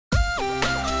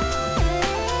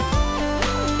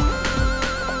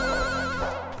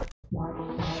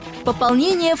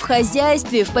Пополнение в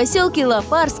хозяйстве. В поселке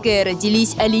Лопарская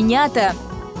родились оленята.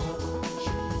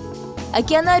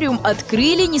 Океанариум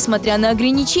открыли, несмотря на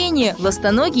ограничения.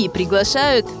 Ластоногие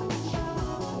приглашают.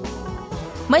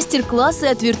 Мастер-классы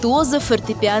от виртуозов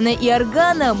фортепиано и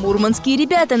органа. Мурманские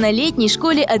ребята на летней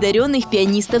школе одаренных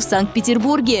пианистов в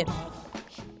Санкт-Петербурге.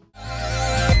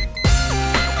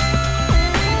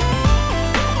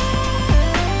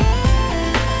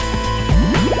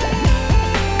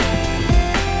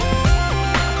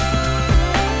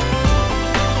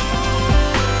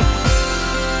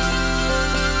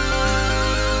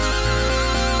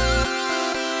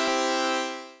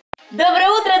 Доброе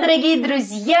утро, дорогие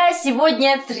друзья!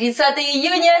 Сегодня 30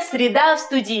 июня, среда, в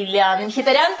студии Ляна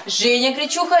Мхитарян, Женя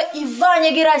Кричуха и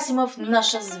Ваня Герасимов,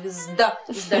 наша звезда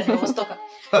из Дальнего Востока.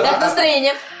 Как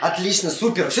настроение? Отлично,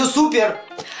 супер, все супер!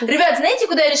 Ребят, знаете,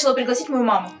 куда я решила пригласить мою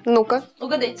маму? Ну-ка.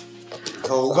 Угадайте.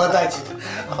 Угадайте.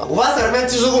 У вас, армян,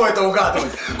 тяжело это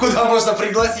угадывать. Куда можно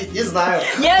пригласить, не знаю.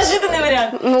 Неожиданный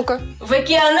вариант. Ну-ка. В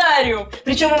океанариум.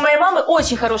 Причем у моей мамы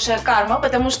очень хорошая карма,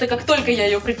 потому что как только я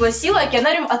ее пригласила,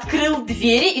 океанариум открыл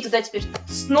двери, и туда теперь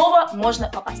снова можно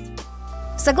попасть.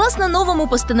 Согласно новому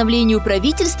постановлению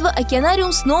правительства,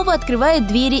 океанариум снова открывает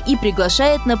двери и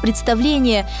приглашает на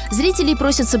представление. Зрителей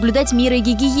просят соблюдать меры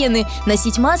гигиены,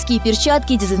 носить маски и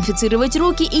перчатки, дезинфицировать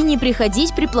руки и не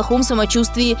приходить при плохом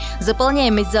самочувствии.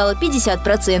 Заполняемость зала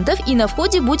 50%, и на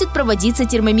входе будет проводиться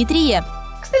термометрия.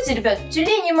 Кстати, ребят,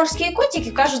 тюлени и морские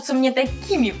котики кажутся мне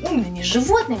такими умными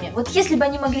животными. Вот если бы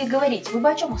они могли говорить, вы бы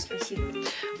о чем их спросили?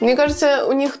 Мне кажется,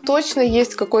 у них точно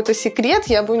есть какой-то секрет.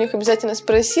 Я бы у них обязательно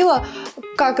спросила,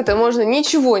 как это можно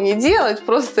ничего не делать,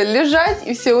 просто лежать,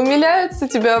 и все умиляются,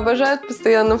 тебя обожают,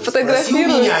 постоянно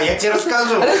фотографируют. Спроси меня, я тебе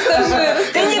расскажу.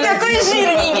 Ты не такой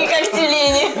жирненький, как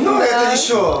тюлени. Ну, это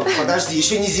еще, подожди,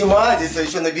 еще не зима, здесь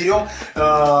еще наберем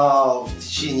в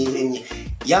течение времени.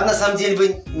 Я на самом деле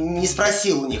бы не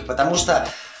спросил у них, потому что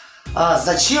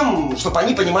зачем, чтобы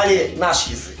они понимали наш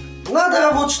язык?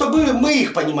 Надо вот, чтобы мы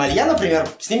их понимали. Я, например,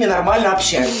 с ними нормально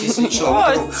общаюсь, если что.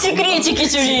 О, секретики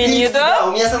тюлени, да? Да,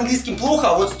 у меня с английским плохо,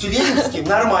 а вот с тюленевским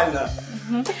нормально.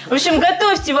 В общем,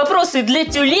 готовьте вопросы для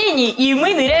тюленей, и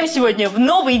мы ныряем сегодня в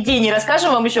новый день и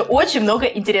расскажем вам еще очень много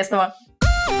интересного.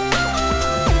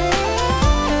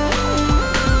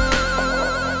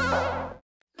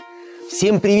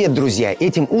 Всем привет, друзья!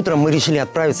 Этим утром мы решили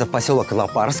отправиться в поселок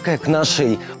Лопарская к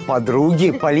нашей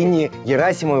подруге Полине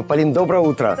Герасимовой. Полин, доброе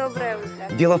утро! Доброе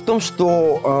утро! Дело в том,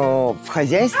 что в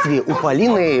хозяйстве у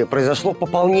Полины произошло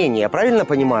пополнение, я правильно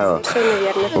понимаю? Все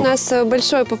верно. У нас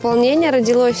большое пополнение,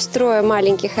 родилось 3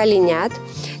 маленьких оленят.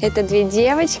 Это 2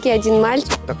 девочки, 1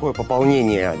 мальчик. Такое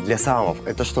пополнение для самов,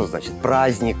 это что значит?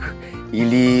 Праздник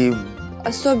или...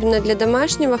 Особенно для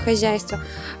домашнего хозяйства,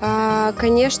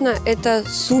 конечно, это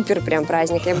супер прям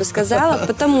праздник, я бы сказала,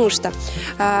 потому что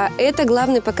это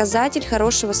главный показатель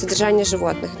хорошего содержания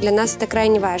животных. Для нас это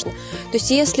крайне важно. То есть,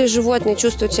 если животное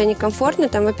чувствует себя некомфортно,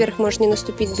 там, во-первых, может не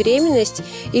наступить беременность,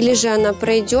 или же она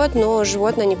пройдет, но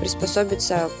животное не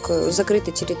приспособится к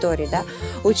закрытой территории, да.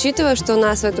 Учитывая, что у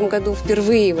нас в этом году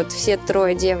впервые вот все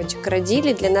 3 девочек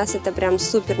родили, для нас это прям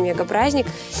супер-мега праздник.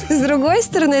 С другой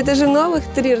стороны, это же новых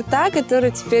 3 рта, которые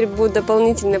теперь будут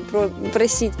дополнительно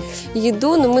просить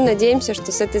еду, но мы надеемся,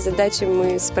 что с этой задачей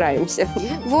мы справимся.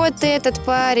 Вот этот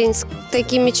парень с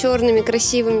такими черными,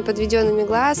 красивыми, подведенными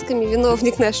глазками,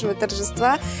 виновник нашего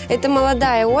торжества. Это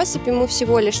молодая особь, ему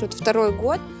всего лишь вот 2-й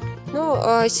год,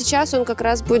 но сейчас он как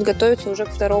раз будет готовиться уже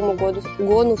к 2-му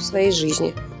гону в своей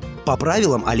жизни. По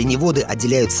правилам, оленеводы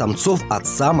отделяют самцов от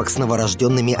самок с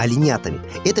новорожденными оленятами.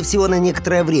 Это всего на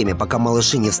некоторое время, пока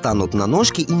малыши не встанут на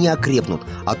ножки и не окрепнут,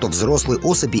 а то взрослые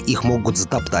особи их могут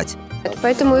затоптать.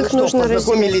 Поэтому их нужно разделить.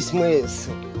 Познакомились мы с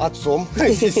отцом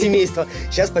семейства.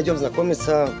 Сейчас пойдем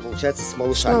знакомиться, получается, с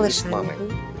малышами, с мамой.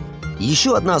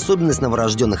 Еще одна особенность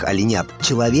новорожденных оленят –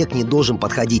 человек не должен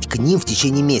подходить к ним в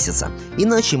течение месяца,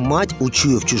 иначе мать,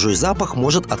 учуяв чужой запах,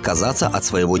 может отказаться от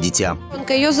своего дитя.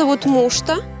 Ее зовут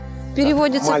Мушта.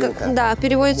 Переводится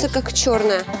переводится как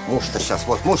черная. Мушта сейчас,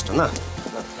 вот Мушта, на.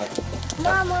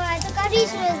 Мама, это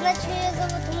коричневая, значит, ее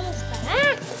зовут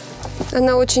Мушта.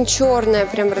 Она очень черная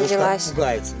прям родилась.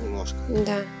 Пугается немножко.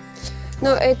 Да.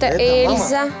 Но это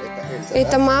Эльза.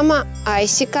 Это мама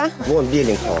Айсика. Вон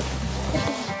беленького.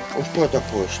 Что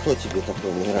такое? Что тебе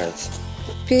такое не нравится?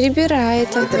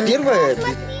 Перебирает. Это первое?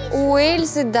 У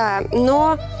Эльзы, да.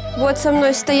 Но вот со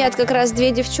мной стоят как раз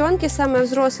 2 девчонки. Самая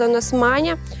взрослая у нас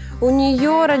Маня. У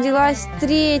нее родилась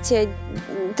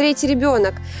 3-й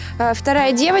ребенок.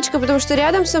 2-я девочка, потому что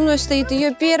рядом со мной стоит ее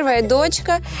 1-я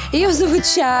дочка. Ее зовут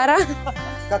Чара.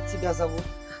 Как тебя зовут?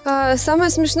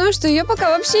 Самое смешное, что ее пока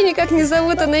вообще никак не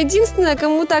зовут. Она единственная,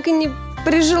 кому так и не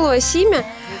прижилось имя.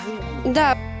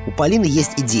 Да. У Полины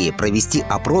есть идея провести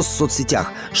опрос в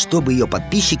соцсетях, чтобы ее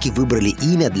подписчики выбрали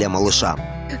имя для малыша.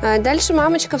 Дальше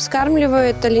мамочка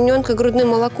вскармливает олененка грудным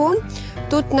молоком.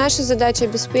 Тут наша задача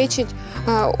обеспечить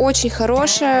очень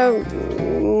хорошее,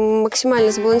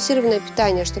 максимально сбалансированное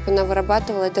питание, чтобы она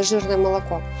вырабатывала это жирное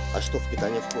молоко. А что в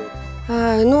питание входит?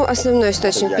 Основной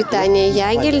источник питания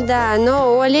ягель, да.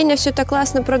 Но у оленя все так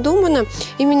классно продумано.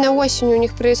 Именно осенью у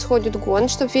них происходит гон,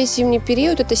 чтобы весь зимний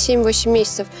период, это 7-8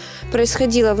 месяцев,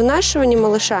 происходило вынашивание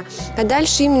малыша. А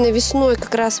дальше именно весной,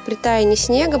 как раз при таянии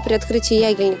снега, при открытии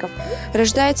ягельников,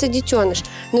 рождается детеныш.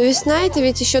 Но весна – это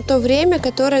ведь еще то время,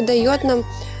 которое дает нам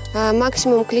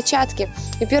максимум клетчатки.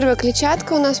 И первая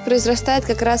клетчатка у нас произрастает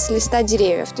как раз с листа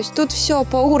деревьев. То есть тут все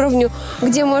по уровню,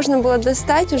 где можно было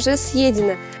достать, уже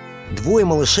съедено. Двое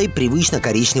малышей привычно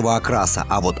коричневого окраса,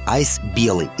 а вот айс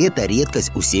белый. Это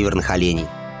редкость у северных оленей.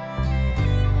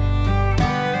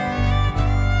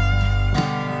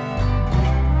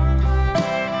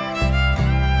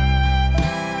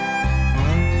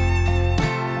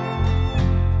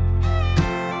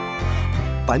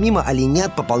 Помимо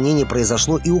оленят, пополнение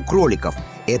произошло и у кроликов.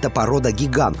 Это порода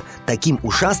гигант. Таким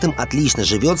ушастым отлично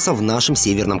живется в нашем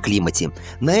северном климате.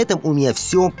 На этом у меня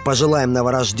все. Пожелаем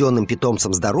новорожденным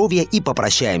питомцам здоровья и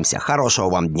попрощаемся. Хорошего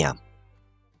вам дня!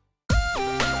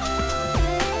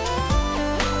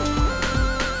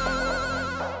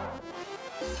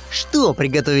 Что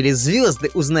приготовили звезды,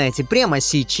 узнаете прямо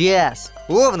сейчас.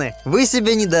 Овны, вы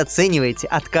себя недооцениваете,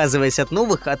 отказываясь от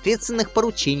новых ответственных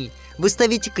поручений. Вы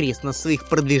ставите крест на своих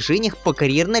продвижениях по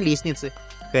карьерной лестнице,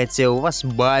 хотя у вас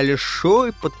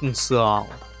большой потенциал.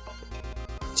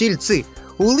 Тельцы,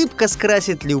 улыбка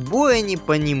скрасит любое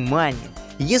непонимание.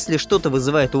 Если что-то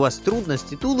вызывает у вас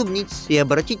трудности, то улыбнитесь и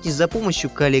обратитесь за помощью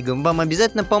к коллегам, вам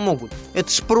обязательно помогут. Это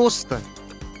ж просто.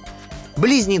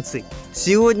 Близнецы,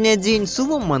 сегодня день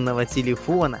сломанного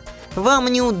телефона. Вам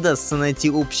не удастся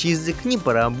найти общий язык ни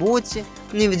по работе,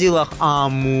 ни в делах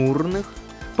амурных.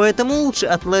 Поэтому лучше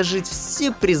отложить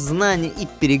все признания и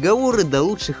переговоры до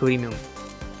лучших времен.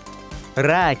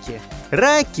 Раки,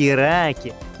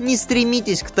 не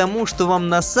стремитесь к тому, что вам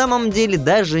на самом деле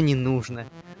даже не нужно.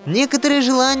 Некоторые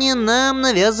желания нам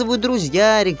навязывают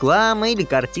друзья, реклама или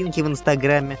картинки в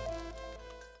Инстаграме.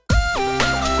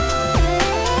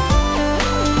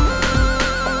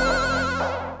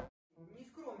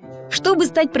 Чтобы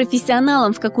стать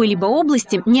профессионалом в какой-либо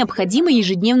области, необходимо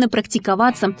ежедневно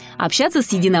практиковаться, общаться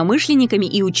с единомышленниками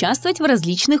и участвовать в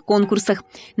различных конкурсах.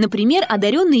 Например,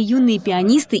 одаренные юные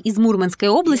пианисты из Мурманской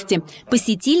области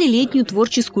посетили летнюю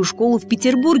творческую школу в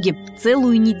Петербурге.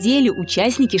 Целую неделю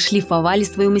участники шлифовали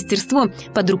свое мастерство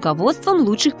под руководством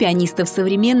лучших пианистов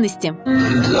современности.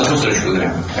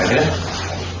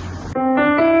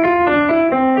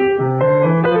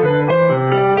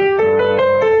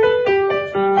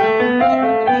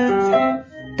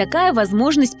 Такая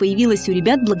возможность появилась у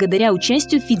ребят благодаря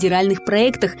участию в федеральных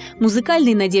проектах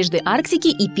 «Музыкальные надежды Арктики»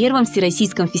 и первом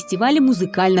всероссийском фестивале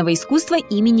музыкального искусства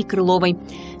имени Крыловой.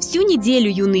 Всю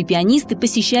неделю юные пианисты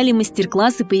посещали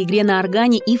мастер-классы по игре на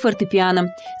органе и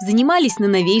фортепиано, занимались на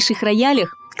новейших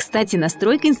роялях. Кстати,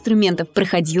 настройка инструментов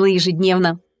проходила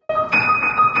ежедневно.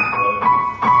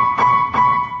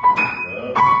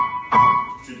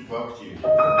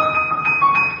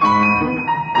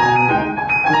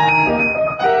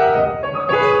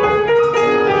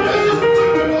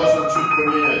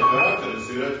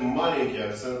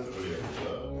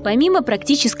 Помимо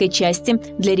практической части,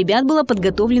 для ребят была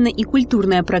подготовлена и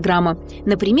культурная программа.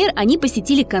 Например, они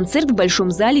посетили концерт в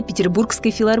Большом зале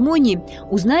Петербургской филармонии,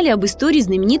 узнали об истории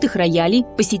знаменитых роялей,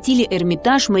 посетили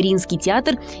Эрмитаж, Мариинский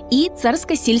театр и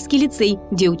Царско-сельский лицей,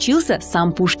 где учился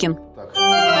сам Пушкин.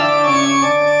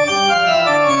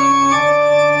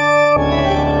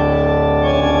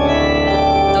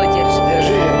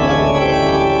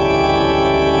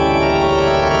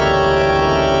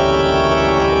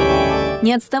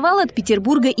 Не отставала от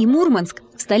Петербурга и Мурманск.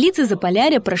 В столице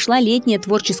Заполярья прошла летняя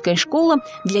творческая школа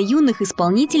для юных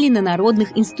исполнителей на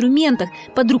народных инструментах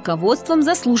под руководством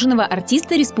заслуженного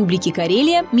артиста Республики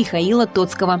Карелия Михаила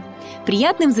Тоцкого.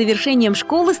 Приятным завершением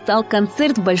школы стал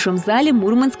концерт в Большом зале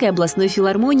Мурманской областной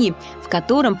филармонии, в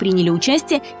котором приняли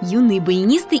участие юные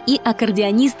баянисты и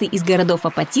аккордеонисты из городов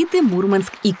Апатиты,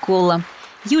 Мурманск и Колла.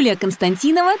 Юлия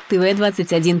Константинова,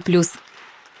 ТВ-21+.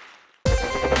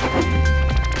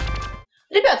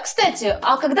 Ребят, кстати,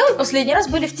 а когда вы последний раз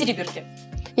были в Териберке?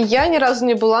 Я ни разу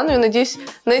не была, но я надеюсь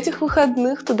на этих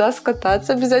выходных туда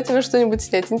скататься, обязательно что-нибудь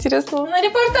снять интересного. На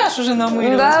репортаж уже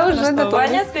намылилась. Да, уже готова.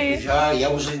 Ваня, ты? Я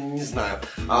уже не знаю.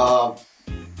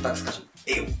 Так скажем,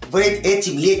 в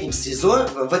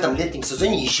этом летнем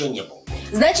сезоне еще не был.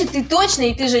 Значит, ты точно,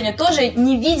 и ты, Женя, тоже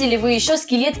не видели вы еще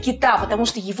скелет кита, потому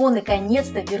что его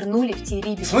наконец-то вернули в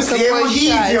Териберку. В смысле, я его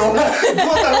видел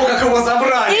до того, как его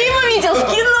забрали. Ты его видел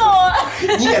в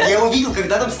кино? Нет, я его видел,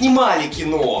 когда там снимали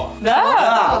кино. Да?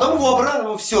 Да, потом его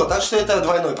обратно, все, так что это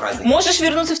двойной праздник. Можешь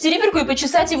вернуться в Териберку и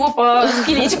почесать его по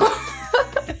скелетику.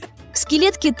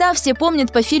 Скелет кита все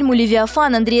помнят по фильму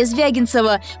 «Левиафан» Андрея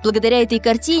Звягинцева. Благодаря этой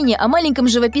картине о маленьком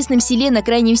живописном селе на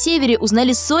Крайнем Севере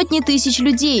узнали сотни тысяч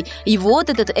людей. И вот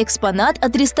этот экспонат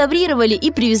отреставрировали и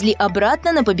привезли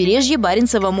обратно на побережье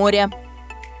Баренцева моря.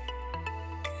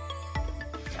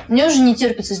 Мне уже не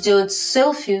терпится сделать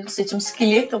селфи с этим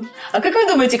скелетом. А как вы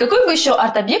думаете, какой бы еще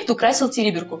арт-объект украсил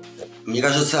Териберку? Мне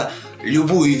кажется,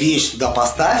 любую вещь туда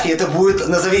поставь, и это будет,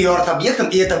 назови ее арт-объектом,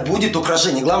 и это будет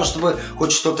украшение. Главное, чтобы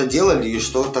хоть что-то делали и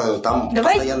что-то там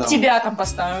Давай постоянно... тебя там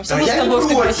поставим. Все Да мы с я не тобой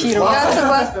против, фотографировать.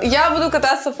 ладно. Я буду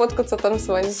кататься, фоткаться там с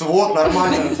вами. Вот,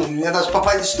 нормально. Мне даже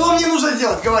попасть. Что мне нужно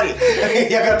делать? Говори.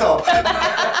 Я готов.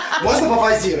 Можно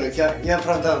попозировать? Я,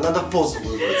 правда, надо позу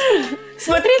выбрать.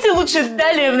 Смотрите лучше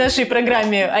далее в нашей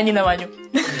программе, а не на Ваню.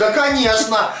 Да,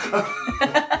 конечно.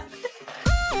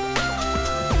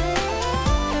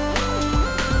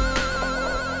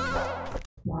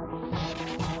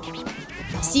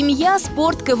 Семья,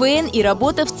 спорт, КВН и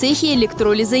работа в цехе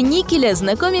электролиза никеля.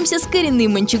 Знакомимся с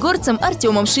коренным мончегорцем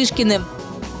Артемом Шишкиным.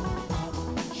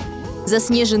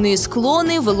 Заснеженные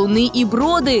склоны, валуны и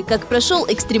броды. Как прошел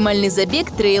экстремальный забег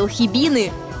трейл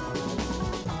Хибины.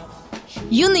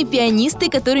 Юные пианисты,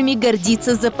 которыми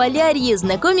гордится Заполярье.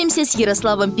 Знакомимся с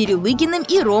Ярославом Перелыгиным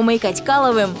и Ромой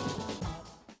Катькаловым.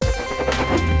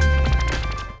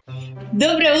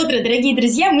 Доброе утро, дорогие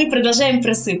друзья! Мы продолжаем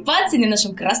просыпаться, и на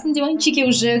нашем красном диванчике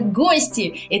уже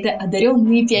гости. Это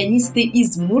одаренные пианисты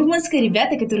из Мурманской,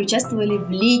 ребята, которые участвовали в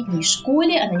летней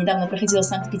школе. Она недавно проходила в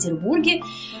Санкт-Петербурге.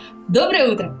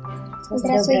 Доброе утро!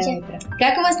 Здравствуйте. Доброе утро.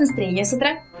 Как у вас настроение с утра?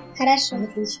 Хорошо.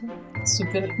 Отлично.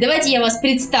 Супер. Давайте я вас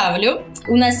представлю.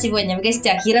 У нас сегодня в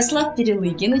гостях Ярослав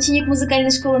Перелыгин, ученик музыкальной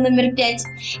школы номер 5,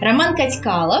 Роман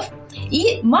Катькалов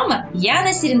и мама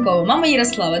Яна Серенкова, мама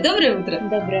Ярослава. Доброе утро.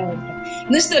 Доброе утро.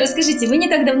 Ну что, расскажите, вы не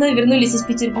так давно вернулись из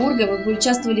Петербурга, вы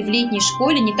участвовали в летней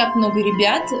школе, не так много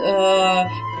ребят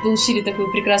получили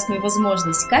такую прекрасную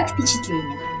возможность. Как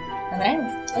впечатление?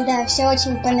 Понравилось? Да, все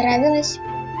очень понравилось.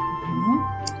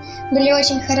 Были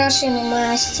очень хорошие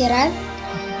мастера.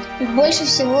 Больше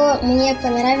всего мне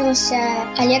понравился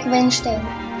Олег Вайнштейн.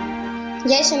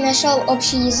 Я с ним нашел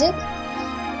общий язык,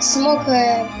 смог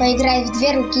поиграть в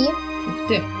 2 руки. Ух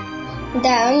ты!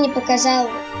 Да, он мне показал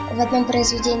в одном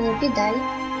произведении педаль,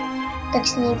 как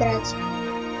с ней играть.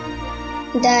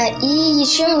 Да, и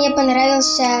еще мне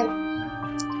понравился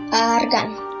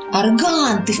орган.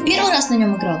 Орган! Ты в первый раз на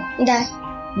нем играл? Да.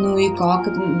 Ну и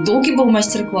как? Долгий был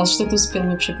мастер-класс? Что ты успел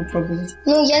вообще попробовать?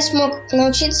 Ну, я смог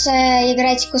научиться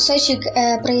играть кусочек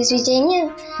произведения,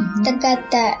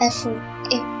 стаккато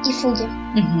и фуги.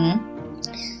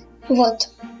 Вот.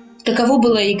 Каково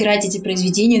было играть эти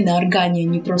произведения на органе, а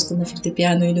не просто на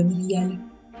фортепиано или на рояле?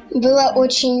 Было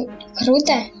очень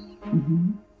круто.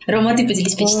 Рома, ты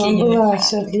поделись впечатлениями. Было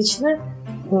все отлично.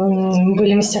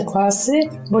 Были мастер-классы.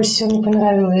 Больше всего мне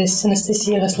понравилась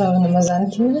Анастасия Ярославовна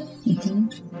Мазанкина.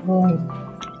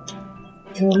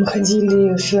 Мы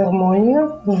ходили в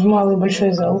филармонию, в малый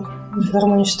большой зал, в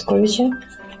филармонию Шостаковича.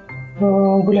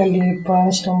 Гуляли по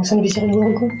ночному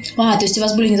Санкт-Петербургу. А, то есть у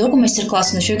вас были не только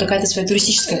мастер-классы, но еще и какая-то своя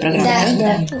туристическая программа,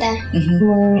 Да.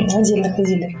 Мы отдельно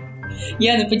ходили.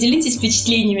 Яна, поделитесь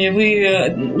впечатлениями.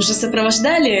 Вы уже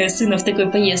сопровождали сына в такой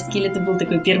поездке или это был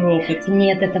такой первый опыт?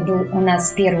 Нет, это был у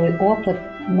нас первый опыт.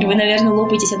 И вы, наверное,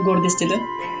 лопаетесь от гордости, да?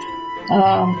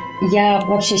 Я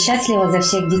вообще счастлива за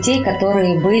всех детей,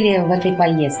 которые были в этой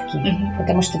поездке.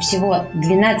 Потому что всего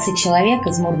 12 человек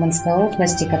из Мурманской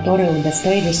области, которые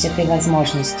удостоились этой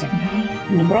возможности.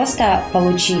 Не просто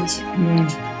получить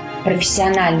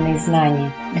профессиональные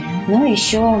знания, но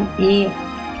еще и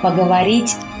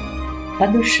поговорить по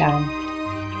душам.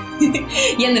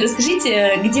 Яна,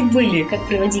 расскажите, где были, как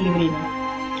проводили время?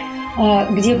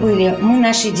 Где были? Мы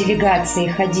нашей делегацией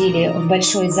ходили в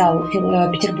большой зал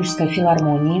Петербургской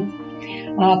филармонии,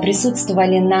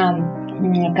 присутствовали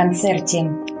на концерте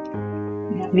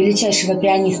величайшего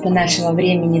пианиста нашего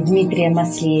времени Дмитрия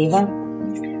Маслеева.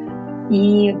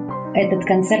 И этот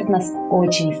концерт нас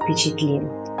очень впечатлил.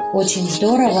 Очень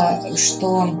здорово,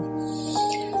 что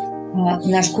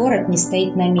наш город не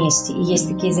стоит на месте. И есть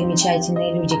такие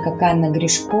замечательные люди, как Анна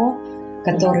Гришко,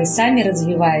 которые сами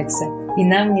развиваются и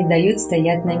нам не дают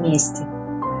стоять на месте.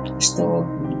 Что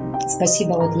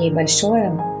спасибо вот ей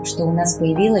большое, что у нас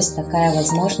появилась такая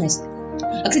возможность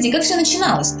А, кстати, как все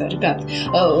начиналось-то, ребят?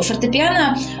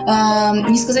 Фортепиано,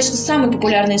 не сказать, что самый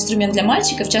популярный инструмент для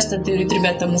мальчиков. Часто дают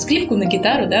ребят там на скрипку, на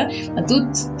гитару, да? А тут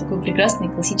такой прекрасный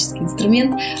классический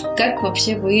инструмент. Как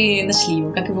вообще вы нашли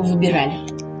его? Как его выбирали?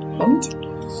 Помните?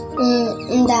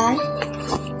 Да.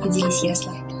 Поделись,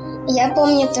 Ярослав. Я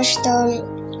помню то, что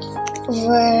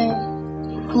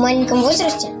в маленьком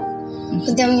возрасте,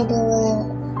 когда мне было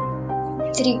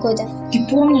 3 года. Ты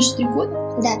помнишь 3 года?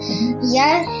 Да.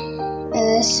 Я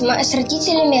с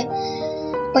родителями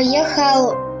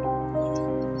поехал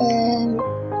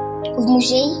в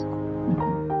музей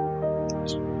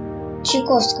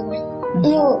Чайковского,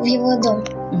 ну, в его дом.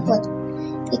 Вот.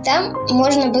 И там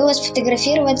можно было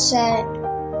сфотографироваться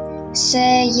с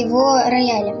его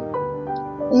роялем.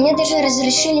 Мне даже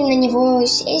разрешили на него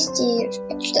сесть и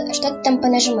что-то там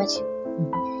понажимать.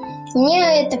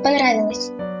 Мне это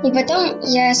понравилось. И потом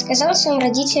я сказал своим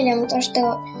родителям то,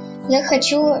 что я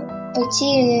хочу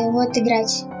пойти вот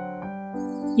играть.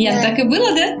 Ян, так и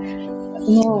было, да?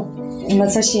 Ну, у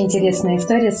нас вообще интересная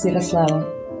история с Ярославом.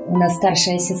 У нас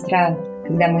старшая сестра,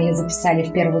 когда мы ее записали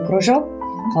в первый кружок,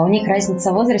 а у них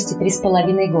разница в возрасте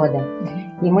 3,5 года.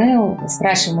 И мы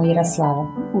спрашиваем у Ярослава,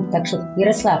 так что,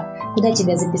 Ярослав, куда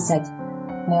тебя записать?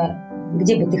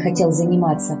 Где бы ты хотел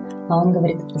заниматься? А он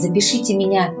говорит, запишите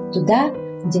меня туда,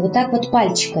 где вот так вот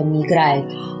пальчиками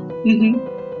играют.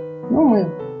 Ну,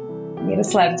 мы,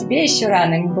 Ярослав, тебе еще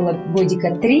рано, ему было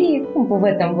годика 3, ну, в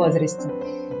этом возрасте.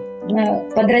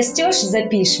 Подрастешь,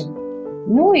 запишем.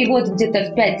 Ну, и вот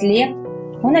где-то в 5 лет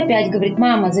он опять говорит,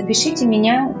 мама, запишите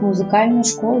меня в музыкальную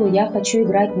школу, я хочу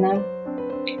играть на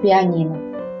пианино.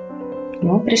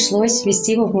 Ну, пришлось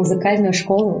вести его в музыкальную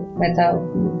школу. Это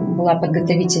была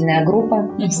подготовительная группа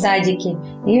в садике.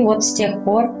 И вот с тех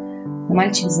пор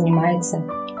мальчик занимается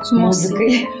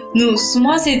музыкой. Ну, с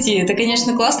ума сойти. Это,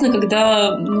 конечно, классно,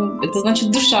 когда, ну, это значит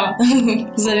душа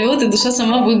зовет, и душа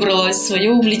сама выбрала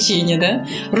свое увлечение, да?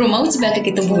 Рома, а у тебя как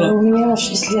это было? У меня в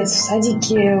 6 лет в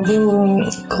садике был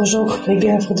кружок по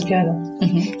игре на фортепиано.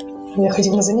 Я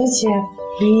ходила на занятия,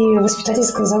 и воспитатель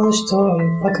сказала, что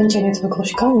по окончанию этого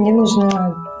кружка мне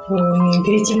нужно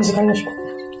перейти в музыкальную школу.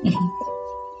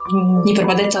 Не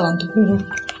пропадать таланту.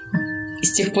 И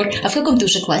с тех пор... А в каком ты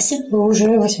уже классе? Уже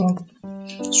в 8.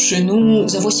 Слушай, ну,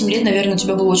 за 8 лет, наверное, у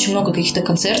тебя было очень много каких-то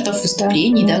концертов,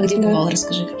 выступлений, да? Где бывал?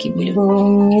 Расскажи, какие были.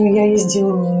 Я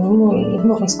ездила в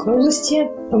Мурманской области.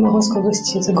 По Мурманской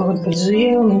области это город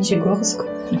Гаджиево, Мончегорск.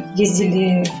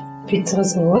 Ездили в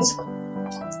Петрозаводск.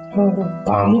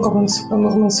 По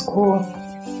Мурманску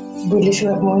были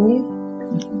филармонии.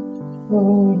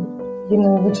 И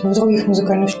в других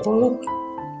музыкальных школах.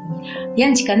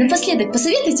 Яночка, а напоследок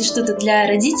посоветуйте что-то для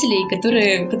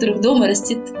родителей, у которых дома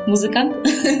растет музыкант.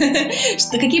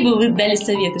 Какие бы вы дали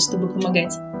советы, чтобы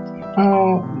помогать?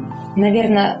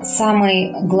 Наверное,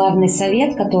 самый главный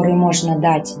совет, который можно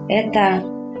дать, это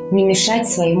не мешать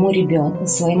своему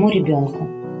ребенку.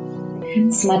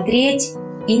 Смотреть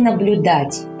и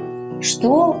наблюдать,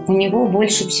 что у него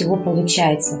больше всего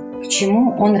получается, к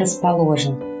чему он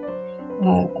расположен,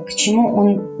 к чему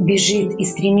он бежит и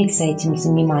стремится этим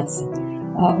заниматься.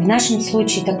 В нашем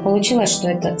случае так получилось, что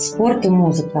это спорт и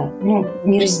музыка,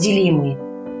 неразделимые.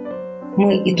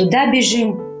 Мы и туда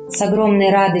бежим с огромной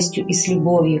радостью и с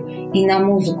любовью, и на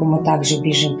музыку мы также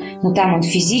бежим. Но там он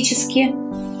физически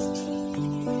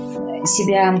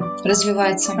себя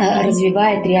развивает,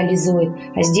 реализует.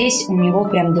 А здесь у него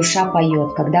прям душа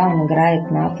поет, когда он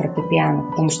играет на фортепиано,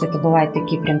 потому что это бывают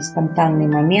такие прям спонтанные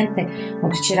моменты.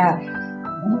 Вот вчера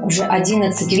уже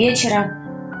 11 вечера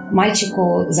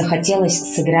мальчику захотелось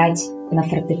сыграть на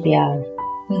фортепиано.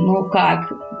 Ну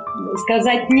как?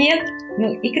 Сказать нет? Ну,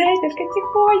 играй только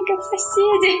тихонько,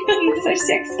 соседи, со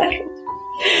всех сторон.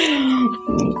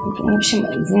 В общем,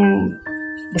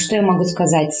 что я могу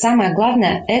сказать? Самое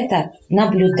главное – это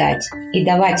наблюдать и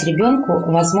давать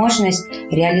ребенку возможность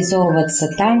реализовываться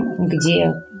там,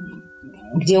 где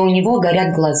у него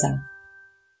горят глаза.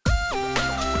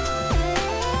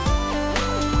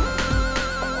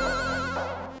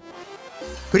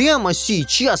 Прямо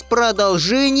сейчас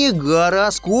продолжение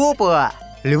гороскопа.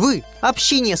 Львы,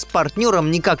 общение с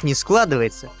партнером никак не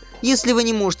складывается. Если вы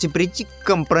не можете прийти к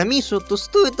компромиссу, то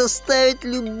стоит оставить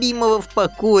любимого в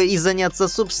покое и заняться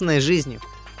собственной жизнью.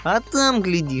 А там,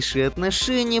 глядишь, и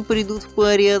отношения придут в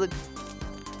порядок.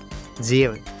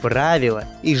 Девы, правила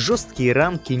и жесткие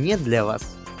рамки не для вас.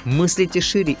 Мыслите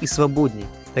шире и свободнее,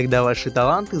 тогда ваши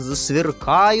таланты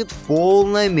засверкают в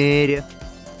полной мере.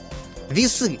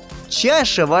 Весы,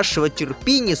 чаша вашего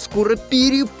терпения скоро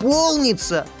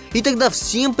переполнится. И тогда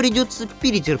всем придется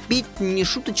перетерпеть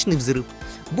нешуточный взрыв.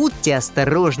 Будьте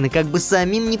осторожны, как бы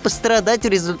самим не пострадать в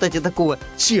результате такого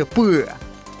ЧП.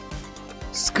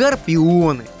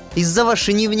 Скорпионы. Из-за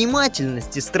вашей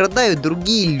невнимательности страдают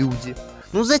другие люди.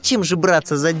 Ну зачем же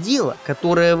браться за дело,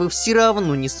 которое вы все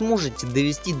равно не сможете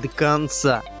довести до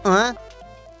конца, а?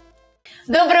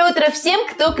 Доброе утро всем,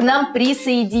 кто к нам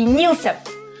присоединился.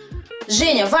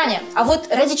 Женя, Ваня, а вот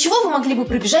ради чего вы могли бы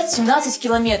пробежать 17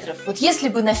 километров? Вот если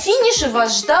бы на финише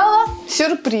вас ждала...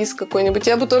 Сюрприз какой-нибудь.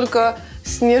 Я бы только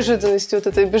с неожиданностью вот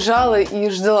этой бежала и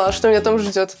ждала, что меня там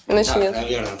ждет. Иначе нет.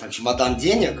 Наверное, там чемодан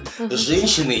денег,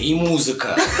 женщины и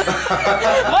музыка.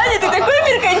 Ваня, ты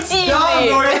такой меркантильный! Да,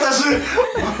 но это же...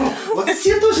 Вот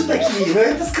все тоже такие, но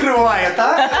это скрывает,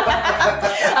 а?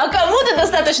 А кому-то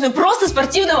достаточно просто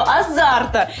спортивного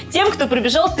азарта. Тем, кто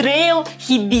пробежал трейл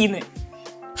Хибины.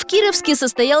 В Кировске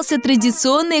состоялся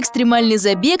традиционный экстремальный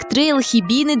забег «Трейл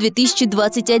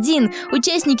Хибины-2021».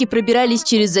 Участники пробирались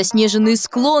через заснеженные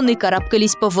склоны,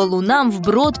 карабкались по валунам,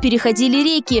 вброд переходили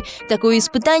реки. Такое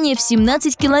испытание в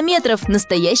 17 километров –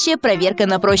 настоящая проверка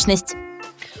на прочность.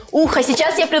 Ух, а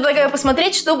сейчас я предлагаю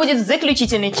посмотреть, что будет в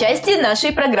заключительной части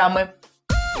нашей программы.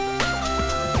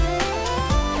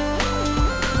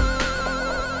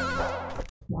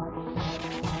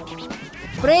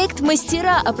 Проект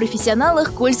 «Мастера» о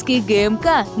профессионалах Кольской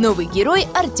ГМК. Новый герой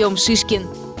Артем Шишкин.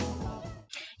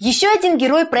 Еще один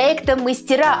герой проекта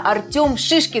 «Мастера» Артем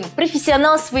Шишкин,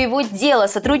 профессионал своего дела,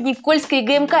 сотрудник Кольской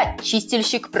ГМК,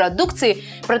 чистильщик продукции.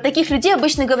 Про таких людей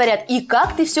обычно говорят: и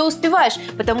как ты все успеваешь?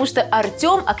 Потому что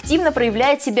Артем активно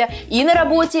проявляет себя и на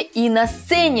работе, и на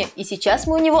сцене. И сейчас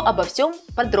мы у него обо всем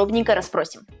подробненько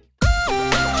расспросим.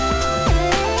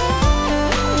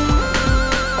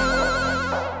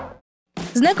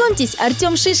 Знакомьтесь,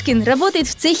 Артем Шишкин работает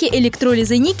в цехе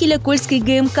электролиза никеля Кольской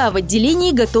ГМК в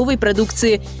отделении готовой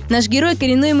продукции. Наш герой –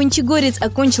 коренной мончегорец,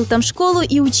 окончил там школу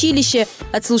и училище,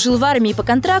 отслужил в армии по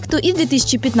контракту и в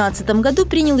 2015 году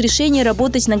принял решение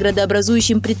работать на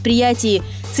градообразующем предприятии.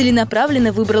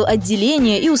 Целенаправленно выбрал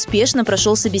отделение и успешно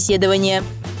прошел собеседование.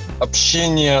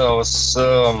 Общение с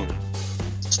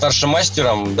старшим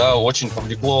мастером, да, очень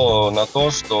повлекло на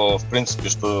то, что, в принципе,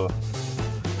 что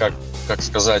как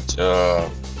сказать,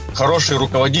 хорошие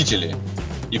руководители.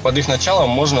 И под их началом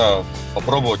можно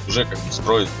попробовать уже как бы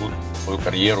строить тут свою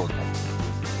карьеру.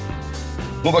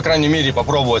 Ну, по крайней мере,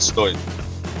 попробовать стоит.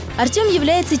 Артем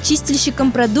является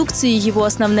чистильщиком продукции. Его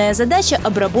основная задача –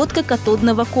 обработка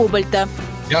катодного кобальта.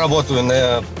 Я работаю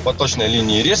на поточной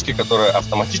линии резки, которая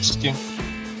автоматически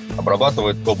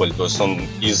обрабатывает кобальт. То есть он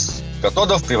из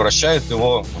катодов превращает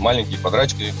его в маленькие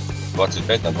квадратики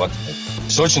 25 на 25.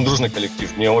 Все очень дружный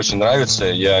коллектив, мне очень нравится,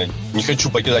 я не хочу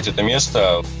покидать это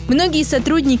место. Многие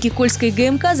сотрудники Кольской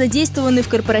ГМК задействованы в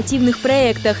корпоративных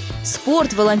проектах.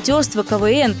 Спорт, волонтерство,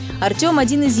 КВН. Артем –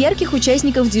 один из ярких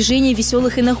участников движения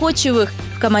 «Веселых и находчивых».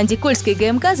 В команде Кольской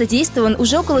ГМК задействован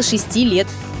уже около 6 лет.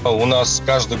 У нас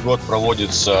каждый год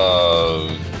проводится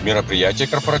мероприятие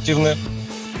корпоративный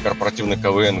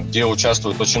КВН, где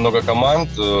участвует очень много команд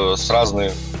с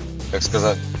разных, так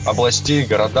сказать, областей,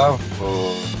 городов,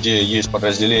 где есть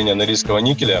подразделения Норильского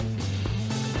никеля.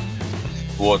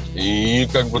 Вот. И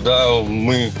как бы, да,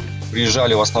 мы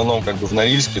приезжали в основном как бы в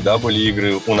Норильске, да, были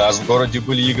игры, у нас в городе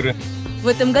были игры. В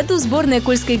этом году сборная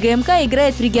Кольской ГМК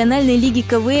играет в региональной лиге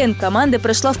КВН. Команда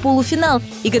прошла в полуфинал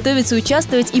и готовится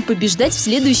участвовать и побеждать в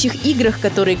следующих играх,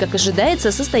 которые, как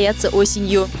ожидается, состоятся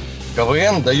осенью.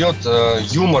 КВН дает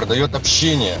юмор, дает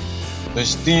общение. То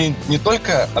есть ты не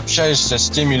только общаешься с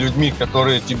теми людьми,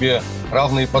 которые тебе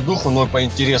равные по духу, но и по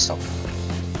интересам.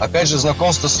 Опять же,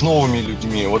 знакомство с новыми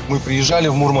людьми. Вот мы приезжали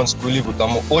в Мурманскую лигу,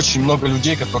 там очень много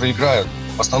людей, которые играют,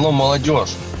 в основном молодежь.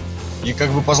 И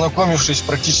как бы познакомившись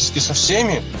практически со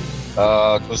всеми,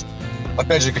 то есть,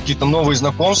 опять же, какие-то новые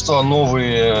знакомства,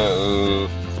 новые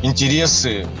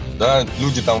интересы, да,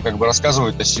 люди там как бы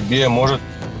рассказывают о себе, может,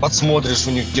 подсмотришь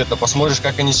у них где-то, посмотришь,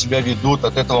 как они себя ведут,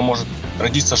 от этого может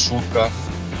родиться шутка.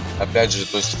 Опять же,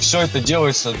 то есть все это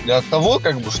делается для того,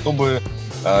 как бы, чтобы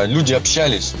люди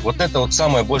общались. Вот это вот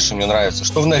самое больше мне нравится.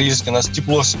 Что в Норильске нас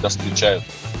тепло всегда встречают,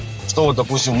 что вот,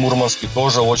 допустим, в Мурманске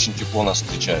тоже очень тепло нас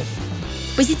встречают.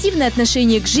 Позитивное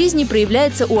отношение к жизни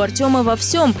проявляется у Артема во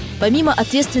всем. Помимо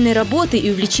ответственной работы и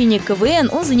увлечения КВН,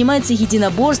 он занимается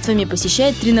единоборствами,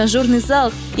 посещает тренажерный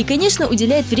зал и, конечно,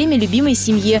 уделяет время любимой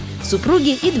семье,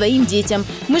 супруге и 2 детям.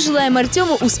 Мы желаем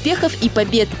Артему успехов и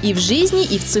побед и в жизни,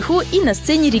 и в цеху, и на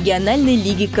сцене региональной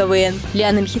лиги КВН.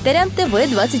 Лиана Мхитарян, ТВ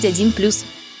 21+.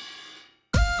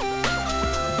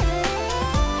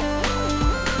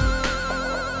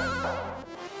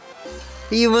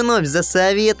 И вновь за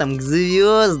советом к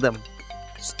звездам.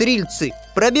 Стрельцы,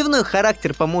 пробивной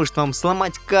характер поможет вам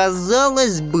сломать,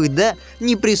 казалось бы, да,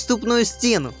 неприступную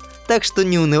стену. Так что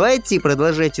не унывайте и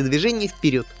продолжайте движение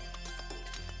вперед.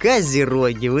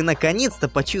 Козероги, вы наконец-то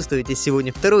почувствуете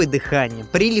сегодня второе дыхание,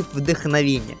 прилив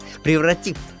вдохновения,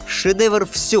 превратив в шедевр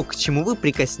все, к чему вы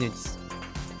прикоснетесь.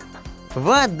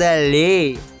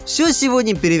 Водолей, все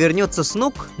сегодня перевернется с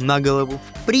ног на голову.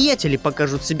 Приятели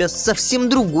покажут себя с совсем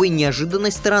другой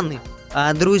неожиданной стороны.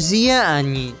 А друзья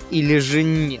они или же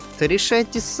нет,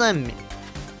 решайте сами.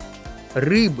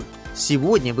 Рыбы,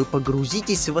 сегодня вы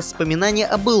погрузитесь в воспоминания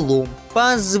о былом.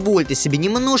 Позвольте себе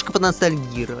немножко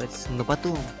поностальгировать, но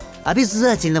потом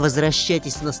обязательно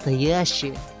возвращайтесь в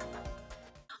настоящее.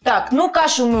 Так, ну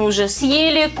кашу мы уже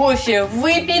съели, кофе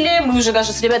выпили, мы уже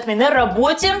даже с ребятами на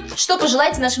работе. Что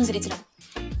пожелаете нашим зрителям?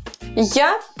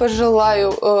 Я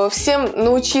пожелаю всем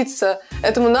научиться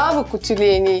этому навыку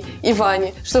тюленей и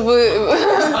Вани, чтобы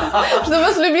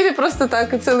вас любили просто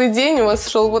так, и целый день у вас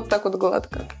шел вот так вот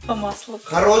гладко. По маслу.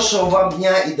 Хорошего вам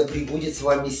дня, и да пребудет с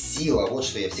вами сила. Вот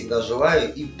что я всегда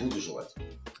желаю и буду желать.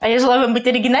 А я желаю вам быть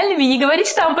оригинальными и не говорить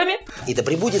штампами. И да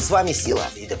пребудет с вами сила,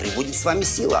 и да пребудет с вами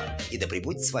сила, и да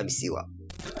пребудет с вами сила.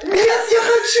 Нет, я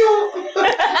хочу!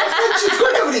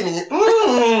 Сколько времени?